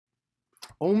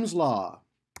Ohm's law.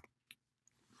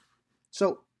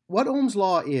 So what Ohm's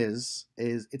law is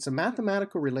it's a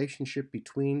mathematical relationship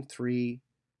between three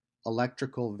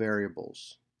electrical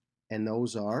variables, and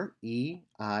those are E,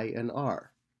 I, and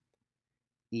R.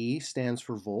 E stands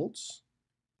for volts,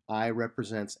 I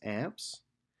represents amps,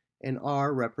 and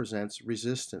R represents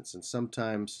resistance. And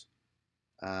sometimes,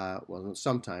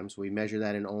 sometimes we measure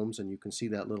that in ohms, and you can see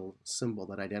that little symbol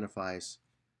that identifies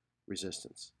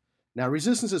resistance. Now,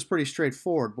 resistance is pretty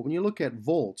straightforward, but when you look at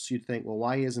volts, you'd think, well,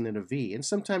 why isn't it a V? And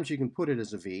sometimes you can put it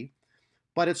as a V,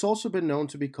 but it's also been known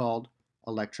to be called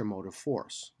electromotive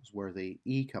force, is where the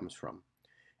E comes from.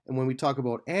 And when we talk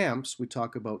about amps, we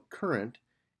talk about current,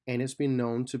 and it's been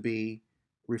known to be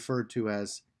referred to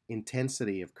as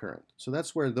intensity of current. So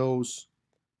that's where those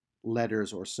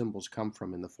letters or symbols come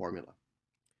from in the formula.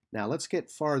 Now, let's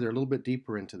get farther, a little bit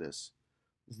deeper into this.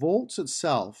 Volts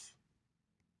itself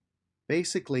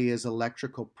basically is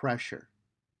electrical pressure.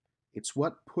 It's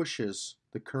what pushes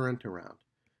the current around.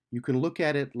 You can look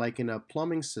at it like in a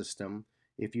plumbing system.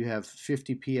 If you have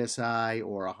 50 psi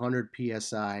or 100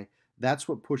 psi, that's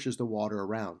what pushes the water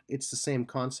around. It's the same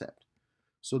concept.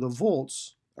 So the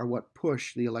volts are what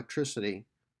push the electricity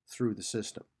through the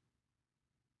system.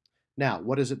 Now,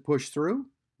 what does it push through?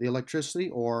 The electricity,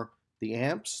 or the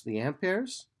amps, the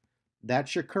amperes?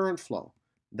 That's your current flow.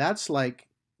 That's like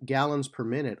gallons per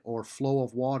minute or flow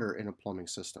of water in a plumbing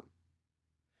system.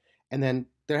 And then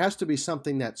there has to be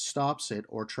something that stops it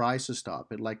or tries to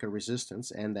stop it, like a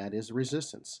resistance, and that is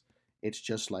resistance. It's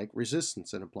just like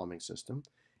resistance in a plumbing system.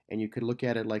 And you could look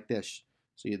at it like this.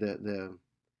 So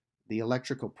the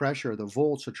electrical pressure, the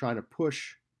volts, are trying to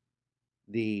push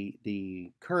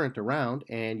the current around,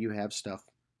 and you have stuff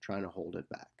trying to hold it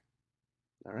back.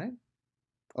 All right?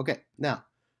 Okay, now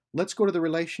let's go to the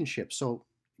relationship. So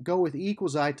go with E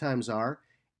equals I times R,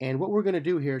 and what we're going to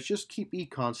do here is just keep E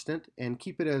constant and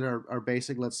keep it at our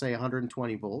basic, let's say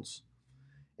 120 volts.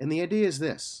 And the idea is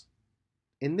this.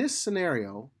 In this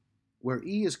scenario, where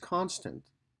E is constant,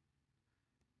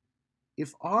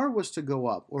 if R was to go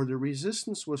up, or the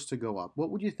resistance was to go up, what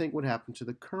would you think would happen to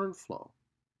the current flow?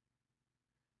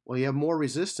 Well, you have more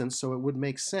resistance, so it would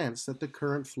make sense that the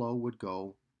current flow would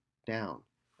go down.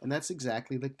 And that's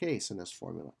exactly the case in this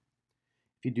formula.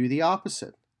 If you do the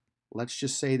opposite, let's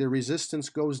just say the resistance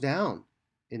goes down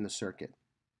in the circuit.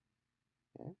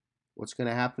 Okay? What's going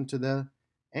to happen to the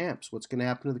amps? What's going to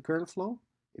happen to the current flow?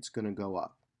 It's going to go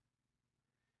up.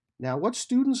 Now, what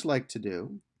students like to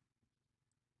do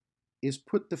is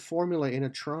put the formula in a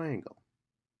triangle.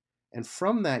 And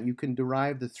from that, you can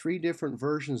derive the three different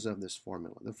versions of this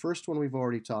formula. The first one we've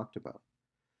already talked about.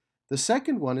 The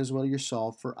second one is when you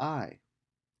solve for I.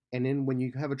 And then when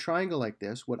you have a triangle like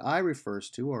this, what I refers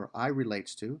to, or I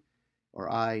relates to, or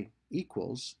I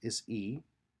equals, is E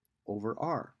over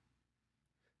R.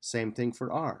 Same thing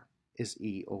for R, is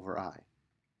E over I.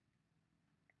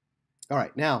 All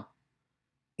right, now,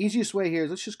 easiest way here is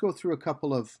let's just go through a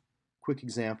couple of quick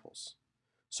examples.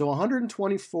 So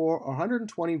 124 or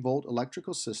 120 volt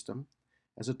electrical system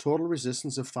has a total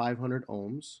resistance of 500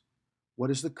 ohms.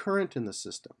 What is the current in the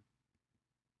system?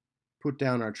 Put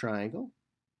down our triangle,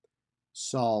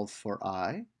 solve for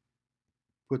I,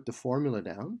 put the formula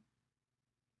down,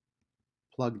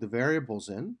 plug the variables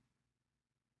in.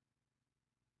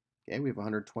 Okay, we have a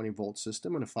 120 volt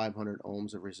system and a 500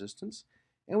 ohms of resistance,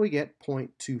 and we get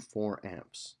 0.24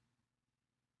 amps.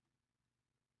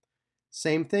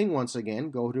 Same thing once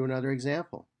again, go to another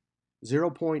example.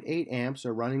 0.8 amps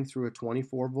are running through a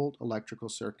 24 volt electrical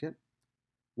circuit.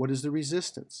 What is the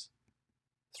resistance?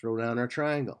 Throw down our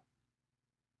triangle.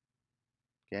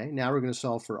 Okay, now we're going to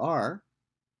solve for R,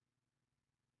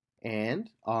 and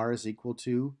R is equal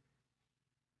to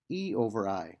E over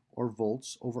I, or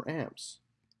volts over amps.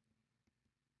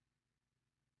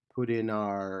 Put in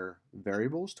our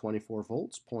variables, 24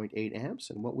 volts, 0.8 amps,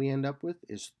 and what we end up with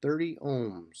is 30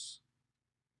 ohms.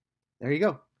 There you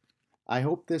go. I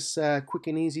hope this quick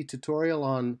and easy tutorial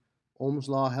on Ohm's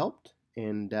law helped,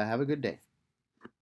 and have a good day.